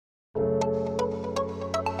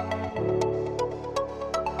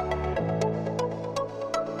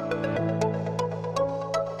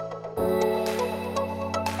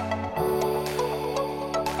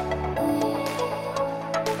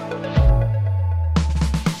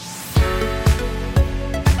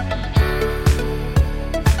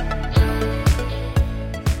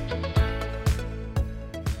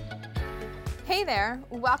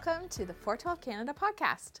Welcome to the 412 Canada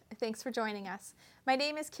podcast. Thanks for joining us. My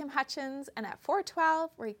name is Kim Hutchins, and at 412,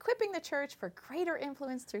 we're equipping the church for greater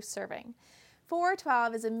influence through serving.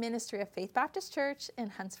 412 is a ministry of Faith Baptist Church in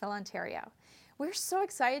Huntsville, Ontario. We're so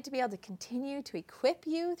excited to be able to continue to equip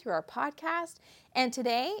you through our podcast, and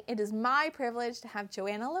today it is my privilege to have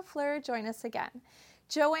Joanna Lafleur join us again.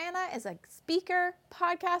 Joanna is a speaker,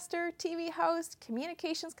 podcaster, TV host,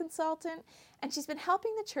 communications consultant, and she's been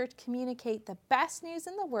helping the church communicate the best news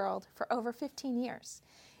in the world for over 15 years.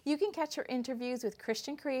 You can catch her interviews with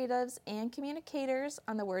Christian creatives and communicators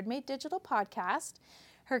on the Word Made Digital podcast,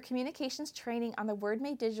 her communications training on the Word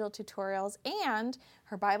Made Digital tutorials, and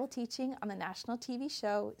her Bible teaching on the national TV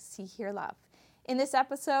show See, Hear, Love. In this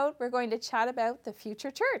episode, we're going to chat about the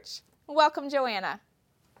future church. Welcome, Joanna.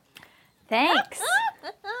 Thanks.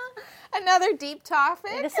 Another deep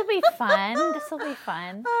topic. This will be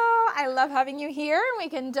fun. Oh, I love having you here. And we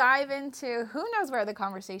can dive into who knows where the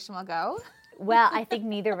conversation will go. Well, I think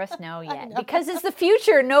neither of us know yet. Because it's the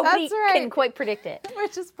future. Nobody can quite predict it.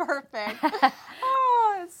 Which is perfect.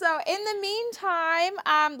 So in the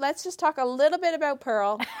meantime, let's just talk a little bit about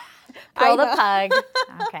Pearl. Pearl the pug.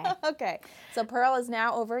 Okay. So Pearl is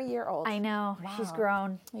now over a year old. I know. Wow. She's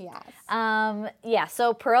grown. Yes.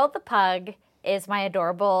 So Pearl the pug is my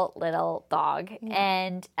adorable little dog. Yeah.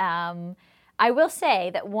 And I will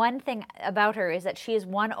say that one thing about her is that she has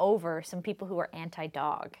won over some people who are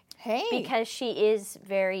anti-dog. Hey. Because she is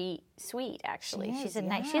very sweet, actually. She has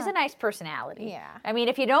a nice personality. Yeah. I mean,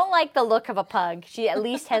 if you don't like the look of a pug, she at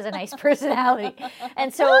least has a nice personality.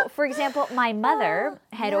 And so, for example, my mother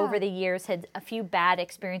had over the years had a few bad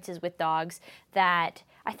experiences with dogs that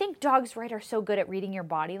I think dogs, right, are so good at reading your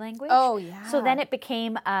body language. Oh, yeah. So then it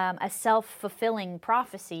became a self-fulfilling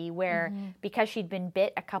prophecy where because she'd been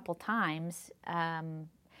bit a couple times,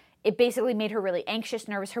 it basically made her really anxious,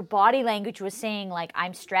 nervous. Her body language was saying, like,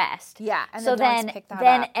 I'm stressed. Yeah, and so the dogs picked that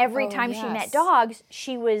then up. Every time she met dogs,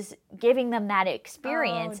 she was giving them that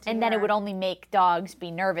experience, and then it would only make dogs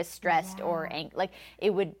be nervous, stressed, or like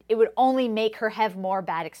it would only make her have more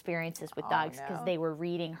bad experiences with dogs because they were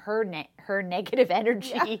reading her negative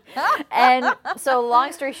energy. And so,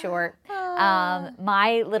 long story short,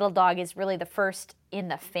 my little dog is really the first in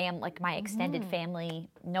the family, like my extended family.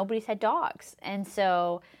 Nobody's had dogs, and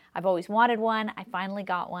so I've always wanted one. I finally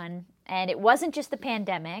got one. And it wasn't just the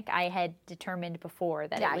pandemic. I had determined before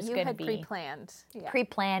that it was going to be pre-planned.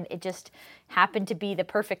 Pre-planned. It just happened to be the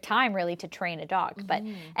perfect time, really, to train a dog. But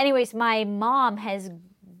anyways, my mom has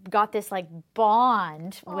got this like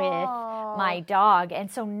bond with my dog.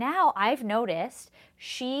 And so now I've noticed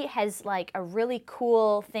she has like a really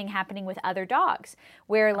cool thing happening with other dogs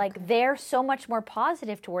where like they're so much more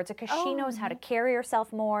positive towards it because she knows how to carry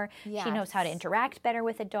herself more. Yes. She knows how to interact better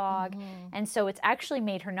with a dog. And so it's actually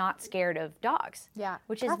made her not scared of dogs. Yeah.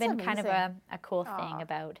 Which has been kind of a cool thing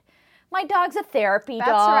about my dog's a therapy dog.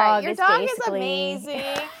 That's right. Your dog is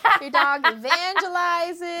amazing. Your dog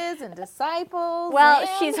evangelizes and disciples. Well,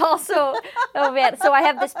 she's also, so I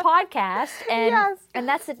have this podcast, and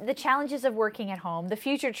that's the challenges of working at home. The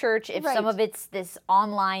future church, if some of it's this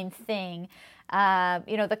online thing,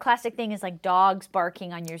 the classic thing is like dogs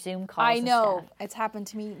barking on your Zoom calls. I know. And stuff. It's happened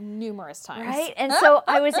to me numerous times. Right? And so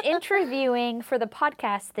I was interviewing for the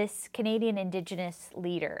podcast this Canadian Indigenous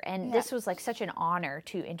leader. And this was like such an honor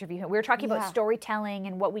to interview him. We were talking about storytelling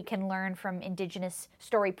and what we can learn from Indigenous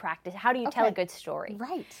story practice. How do you tell a good story?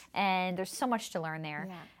 Right. And there's so much to learn there.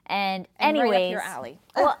 Yeah. And anyways. Right up your alley.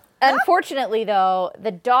 Well, unfortunately, though,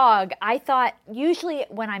 the dog, I thought usually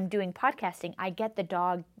when I'm doing podcasting, I get the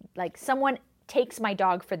dog, like someone takes my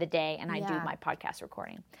dog for the day and I do my podcast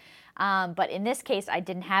recording. But in this case, I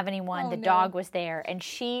didn't have anyone. The dog was there, and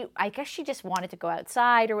I guess she just wanted to go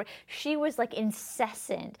outside, or she was like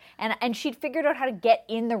incessant, and she'd figured out how to get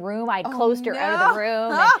in the room. I'd closed her out of the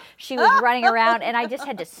room, and she was running around, and I just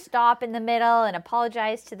had to stop in the middle and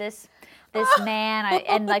apologize to this man.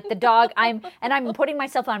 And like the dog, I'm putting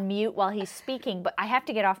myself on mute while he's speaking, but I have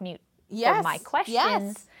to get off mute for my questions.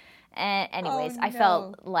 Yes. And anyways, I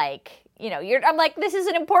felt like, I'm like, this is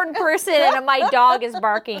an important person, and my dog is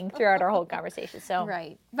barking throughout our whole conversation. So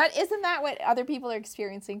right. But isn't that what other people are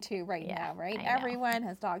experiencing too now, right? Everyone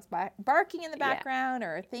has dogs barking in the background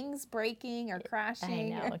or things breaking or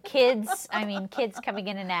crashing. I know. Kids coming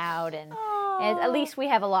in and out, and at least we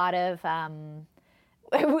have a lot of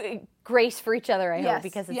grace for each other, I hope,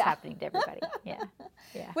 because it's happening to everybody.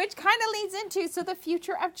 Yeah. Which kind of leads into the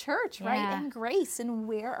future of church, right? And grace, and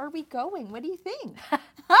where are we going? What do you think?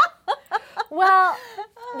 Well,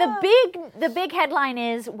 the big headline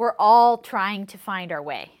is we're all trying to find our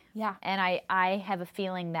way. Yeah. And I have a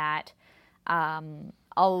feeling that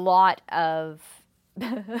a lot of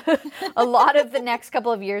a lot of the next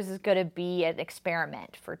couple of years is going to be an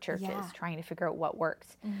experiment for churches, trying to figure out what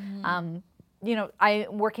works. I'm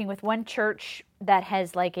working with one church that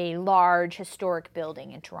has like a large historic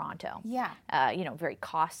building in Toronto. Very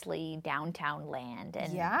costly downtown land.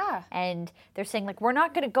 And they're saying, like, we're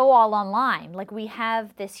not going to go all online. Like, we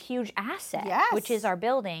have this huge asset, which is our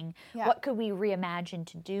building. What could we reimagine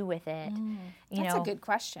to do with it? That's a good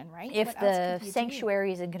question, right? If the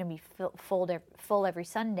sanctuary isn't going to be full every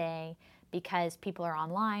Sunday because people are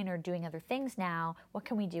online or doing other things now, what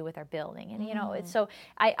can we do with our building? And, so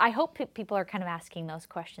I hope people are kind of asking those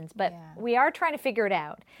questions, but we are trying to figure it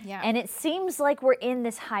out. And it seems like we're in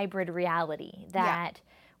this hybrid reality that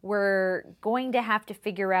we're going to have to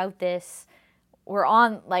figure out this. We're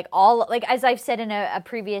on as I've said in a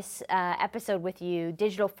previous episode with you,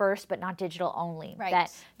 digital first, but not digital only. Right.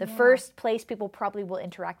 That the first place people probably will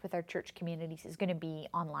interact with our church communities is going to be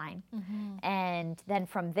online. And then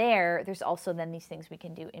from there, there's also then these things we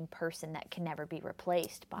can do in person that can never be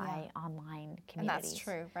replaced by online communities. And that's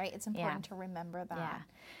true, right? It's important to remember that. Yeah.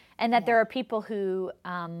 And that there are people who,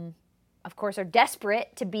 of course, are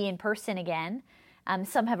desperate to be in person again.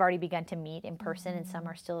 Some have already begun to meet in person, and some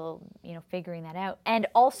are still, figuring that out. And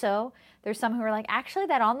also, there's some who are like, actually,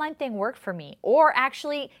 that online thing worked for me. Or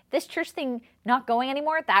actually, this church thing not going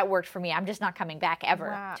anymore, that worked for me. I'm just not coming back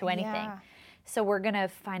ever to anything. Yeah. So we're going to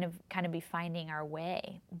kind of be finding our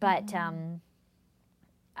way. But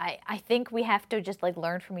I think we have to just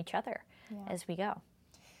learn from each other as we go.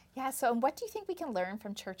 Yeah, so what do you think we can learn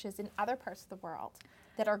from churches in other parts of the world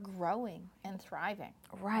that are growing and thriving?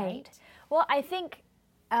 Right. Well, I think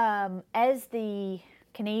as the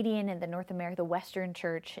Canadian and the Western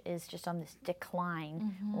church is just on this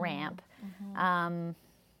decline ramp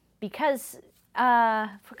because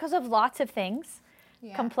of lots of things,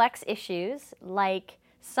 complex issues like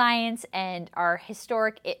science and our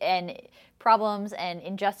historic and problems and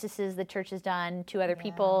injustices the church has done to other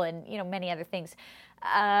people and many other things,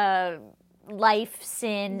 life,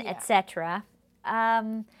 sin, etc.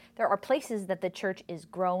 There are places that the church is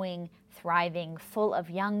growing, thriving, full of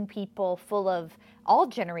young people, full of all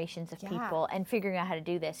generations of people, and figuring out how to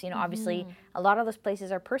do this. Obviously, a lot of those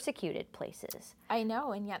places are persecuted places. I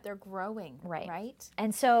know, and yet they're growing, right?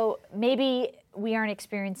 And so maybe we aren't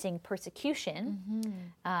experiencing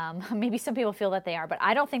persecution. Maybe some people feel that they are, but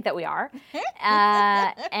I don't think that we are.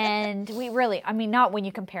 And we really, not when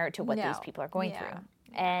you compare it to what these people are going through.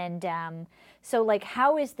 And so,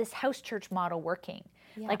 how is this house church model working?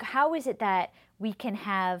 How is it that we can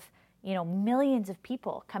have, millions of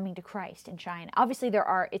people coming to Christ in China? Obviously,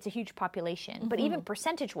 it's a huge population, but even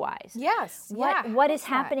percentage-wise, what is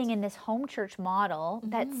happening in this home church model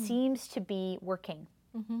that seems to be working?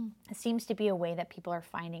 It seems to be a way that people are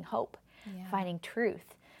finding hope, finding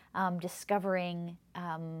truth, discovering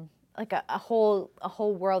a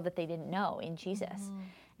whole world that they didn't know in Jesus,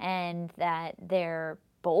 and that they're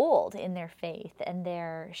bold in their faith and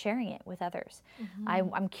they're sharing it with others.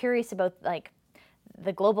 I'm curious about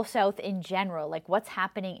the global South in general, what's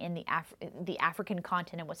happening in the African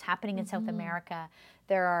continent, what's happening in South America.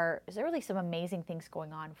 There's really some amazing things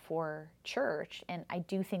going on for church, and I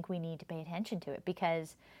do think we need to pay attention to it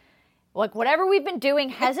because whatever we've been doing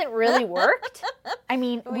hasn't really worked.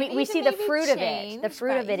 We see the fruit of it. The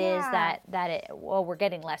fruit of it is that we're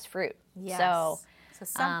getting less fruit. Yes. So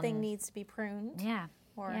something needs to be pruned.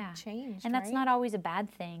 Or changed. And that's not always a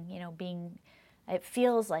bad thing, it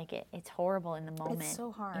feels like it's horrible in the moment. It's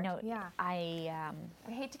so hard. I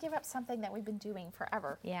hate to give up something that we've been doing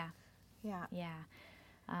forever.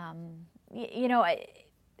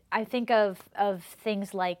 I think of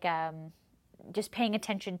things like just paying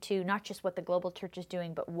attention to not just what the global church is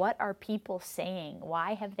doing, but what are people saying?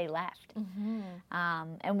 Why have they left?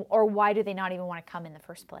 Or why do they not even want to come in the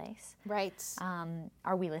first place? Right.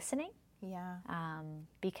 Are we listening?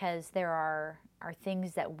 Because there are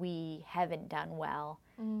things that we haven't done well,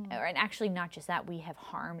 and actually not just that, we have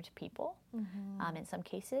harmed people in some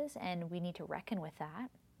cases, and we need to reckon with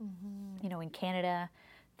that. In Canada,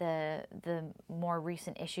 the more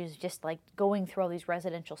recent issues, just going through all these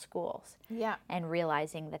residential schools, and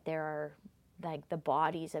realizing that there are the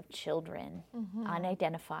bodies of children,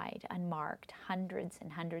 unidentified, unmarked, hundreds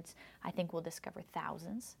and hundreds. I think we'll discover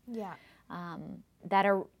thousands. That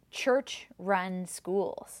are church-run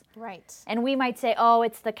schools. Right. And we might say, oh,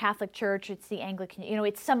 it's the Catholic Church, it's the Anglican,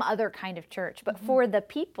 it's some other kind of church. But for the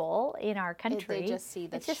people in our country, they just see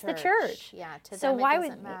it's just the church. Yeah, to them it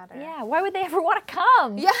doesn't matter. Yeah, why would they ever want to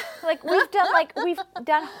come? Yeah. we've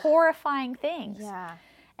done horrifying things. Yeah.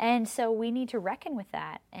 And so we need to reckon with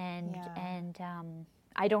that and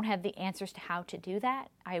I don't have the answers to how to do that.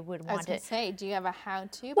 I would I was want going to to say, do you have a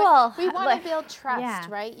how-to? Well, But we want like, to build trust, yeah.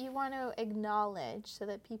 right? You want to acknowledge so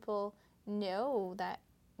that people know that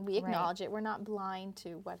we acknowledge it. We're not blind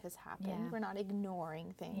to what has happened. Yeah. We're not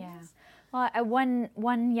ignoring things. Yeah. Well,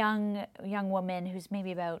 one young woman who's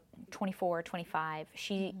maybe about 24 or 25,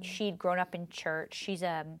 she'd grown up in church. She's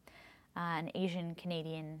an Asian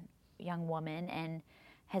Canadian young woman and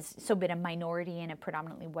has so been a minority in a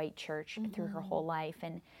predominantly white church through her whole life.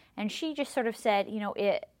 And she just sort of said,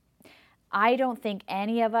 I don't think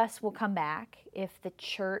any of us will come back if the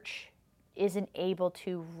church isn't able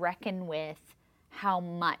to reckon with how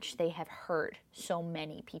much they have hurt so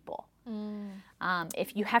many people.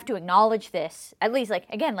 If you have to acknowledge this, at least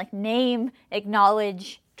name,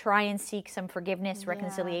 acknowledge, try and seek some forgiveness,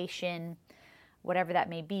 reconciliation, whatever that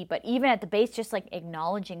may be. But even at the base, just like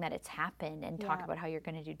acknowledging that it's happened and talk about how you're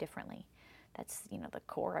going to do differently. That's, the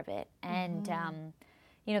core of it. And,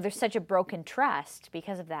 there's such a broken trust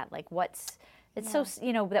because of that. Like so,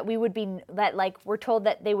 that we would be, that like we're told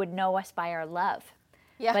that they would know us by our love.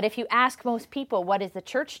 Yeah. But if you ask most people, what is the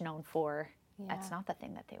church known for? That's not the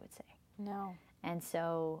thing that they would say. No. And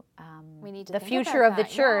so we need to the think future about of the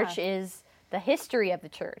that, church is the history of the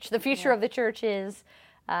church. The future of the church is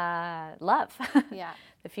love. Yeah.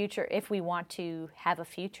 The future, if we want to have a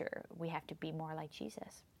future, we have to be more like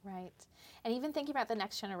Jesus. Right. And even thinking about the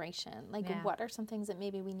next generation, like what are some things that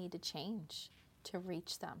maybe we need to change to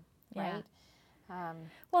reach them, right?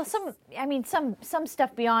 Well, some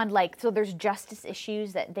stuff beyond so there's justice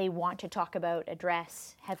issues that they want to talk about,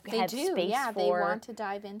 address, have space for. They want to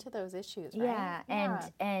dive into those issues, right?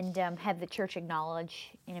 And have the church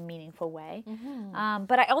acknowledge in a meaningful way.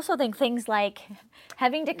 But I also think things like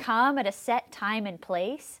having to come at a set time and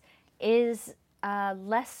place is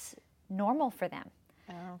less normal for them.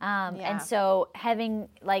 And so having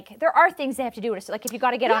there are things they have to do. Like if you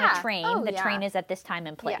got to get on a train, the train is at this time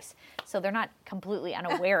and place. So they're not completely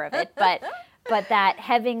unaware of it, but that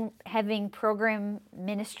having program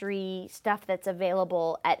ministry stuff that's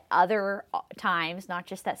available at other times, not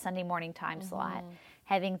just that Sunday morning time slot,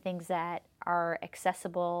 having things that are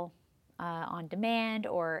accessible on demand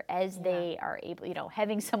or as they are able,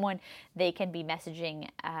 having someone they can be messaging,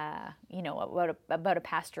 about a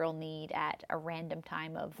pastoral need at a random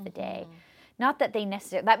time of the day. Not that they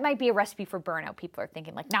necessarily, that might be a recipe for burnout. People are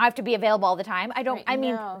thinking now I have to be available all the time.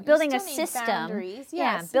 Building a system.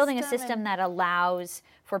 Building a system that allows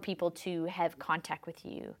for people to have contact with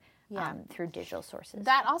you. Through digital sources.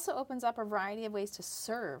 That also opens up a variety of ways to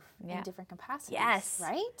serve in different capacities. Yes.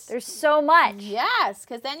 Right? There's so much. Yes,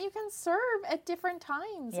 because then you can serve at different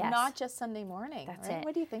times, Yes. not just Sunday morning. That's right? it.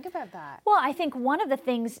 What do you think about that? Well, I think one of the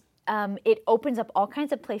things, it opens up all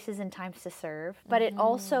kinds of places and times to serve, but it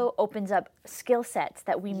also opens up skill sets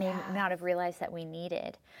that we may not have realized that we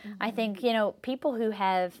needed. I think, people who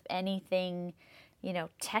have anything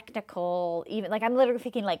technical, even I'm literally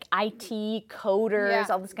thinking IT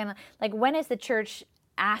coders, all this kind of when has the church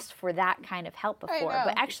asked for that kind of help before?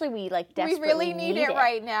 But actually we desperately we really need it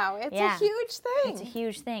right now. It's a huge thing. It's a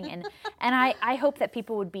huge thing. And I hope that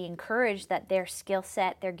people would be encouraged that their skill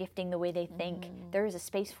set, their gifting, the way they think, there is a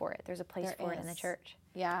space for it. There's a place for it in the church.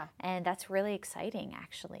 Yeah. And that's really exciting,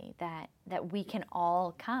 actually, that we can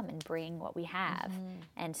all come and bring what we have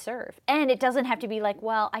and serve. And it doesn't have to be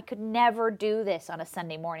I could never do this on a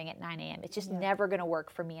Sunday morning at 9 a.m. It's just never going to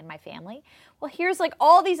work for me and my family. Well, here's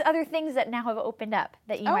all these other things that now have opened up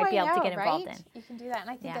that you might be able to get involved in. You can do that. And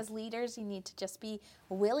I think as leaders, you need to just be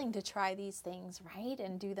willing to try these things, right?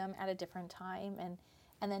 And do them at a different time and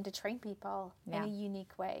then to train people in a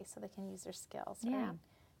unique way so they can use their skills, right? Yeah.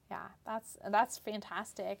 Yeah, that's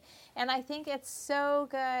fantastic. And I think it's so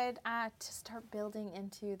good to start building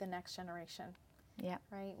into the next generation. Yeah.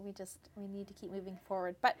 Right? We need to keep moving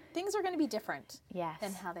forward. But things are going to be different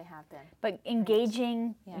than how they have been. But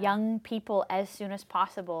engaging young people as soon as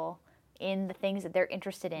possible in the things that they're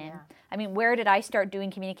interested in. Yeah. Where did I start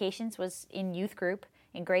doing communications was in youth group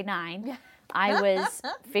in grade 9. Yeah. I was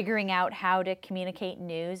figuring out how to communicate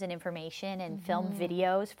news and information and film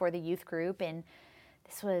videos for the youth group, and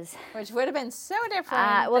which would have been so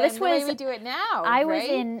different than the way we do it now. I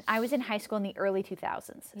was in high school in the early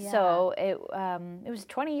 2000s, so it was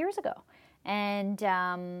 20 years ago, and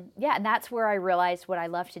and that's where I realized what I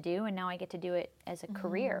love to do, and now I get to do it as a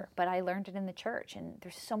career. But I learned it in the church, and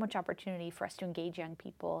there's so much opportunity for us to engage young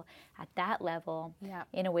people at that level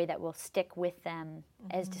in a way that will stick with them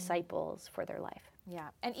as disciples for their life. Yeah,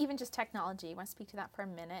 and even just technology. I want to speak to that for a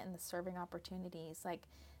minute and the serving opportunities,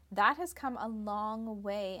 that has come a long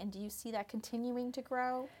way. And do you see that continuing to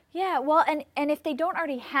grow? Yeah, well, and if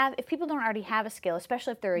people don't already have a skill,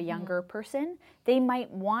 especially if they're a younger person, they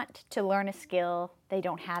might want to learn a skill they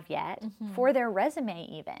don't have yet for their resume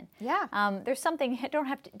even. Yeah. There's something, it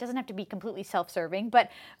doesn't have to be completely self-serving, but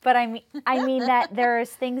I mean that there's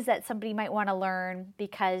things that somebody might want to learn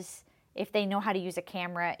because if they know how to use a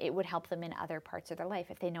camera, it would help them in other parts of their life.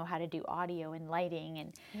 If they know how to do audio and lighting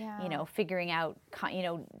and, figuring out,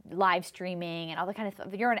 live streaming and all that kind of stuff,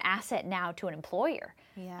 you're an asset now to an employer.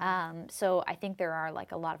 Yeah. So I think there are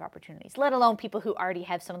like a lot of opportunities, let alone people who already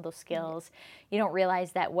have some of those skills. You don't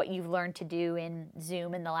realize that what you've learned to do in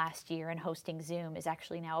Zoom in the last year and hosting Zoom is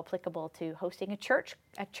actually now applicable to hosting a church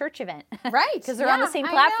event. Right. Because they're on the same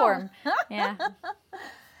platform. Yeah.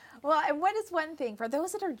 Well, and what is one thing for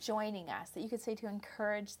those that are joining us that you could say to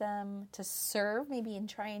encourage them to serve, maybe and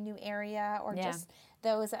try a new area, or just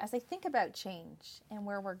those as they think about change and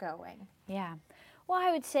where we're going? Yeah. Well,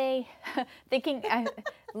 I would say thinking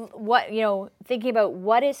about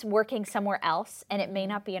what is working somewhere else, and it may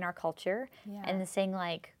not be in our culture, and then saying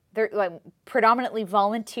like, they're like predominantly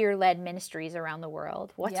volunteer-led ministries around the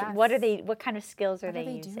world. What kind of skills are they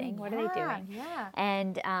using? What are they doing? Yeah.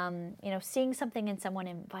 And seeing something in someone,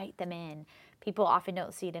 invite them in. People often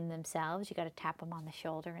don't see it in themselves. You got to tap them on the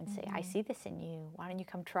shoulder and say, "I see this in you. Why don't you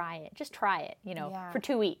come try it? Just try it. For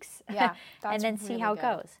 2 weeks, and then see how it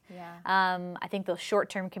goes." Yeah. I think those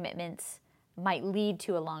short-term commitments might lead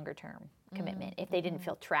to a longer-term commitment if they didn't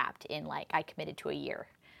feel trapped in like I committed to a year.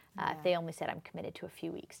 If they only said I'm committed to a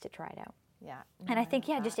few weeks to try it out. Yeah. And I think,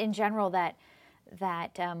 just in general that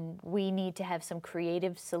we need to have some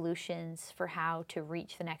creative solutions for how to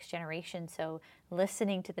reach the next generation. So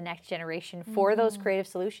listening to the next generation for those creative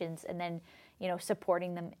solutions and then,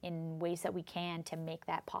 supporting them in ways that we can to make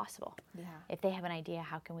that possible. Yeah. If they have an idea,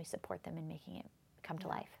 how can we support them in making it come to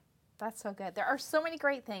life? That's so good. There are so many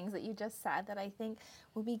great things that you just said that I think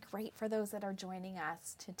will be great for those that are joining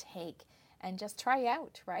us to take and just try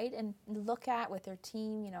out, right? And look at with their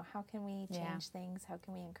team, how can we change things? How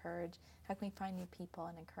can we encourage? How can we find new people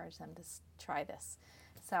and encourage them to try this?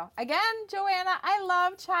 So again, Joanna, I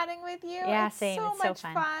love chatting with you. Yeah, it's same. So it's much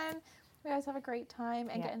so fun. We always have a great time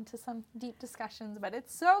and get into some deep discussions, but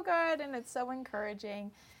it's so good and it's so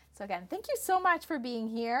encouraging. So again, thank you so much for being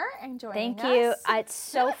here and joining us. Thank you. It's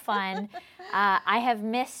so fun. I have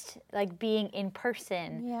missed being in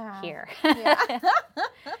person here.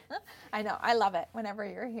 I know. I love it whenever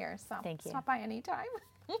you're here. So thank you. Stop by anytime.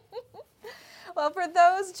 Well, for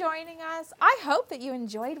those joining us, I hope that you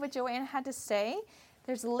enjoyed what Joanna had to say.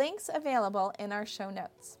 There's links available in our show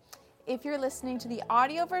notes. If you're listening to the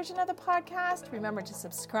audio version of the podcast, remember to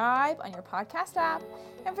subscribe on your podcast app.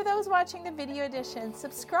 And for those watching the video edition,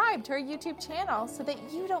 subscribe to our YouTube channel so that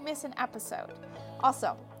you don't miss an episode.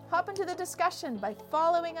 Also, hop into the discussion by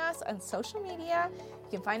following us on social media. You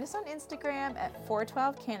can find us on Instagram at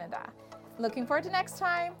 412 Canada. Looking forward to next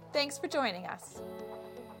time. Thanks for joining us.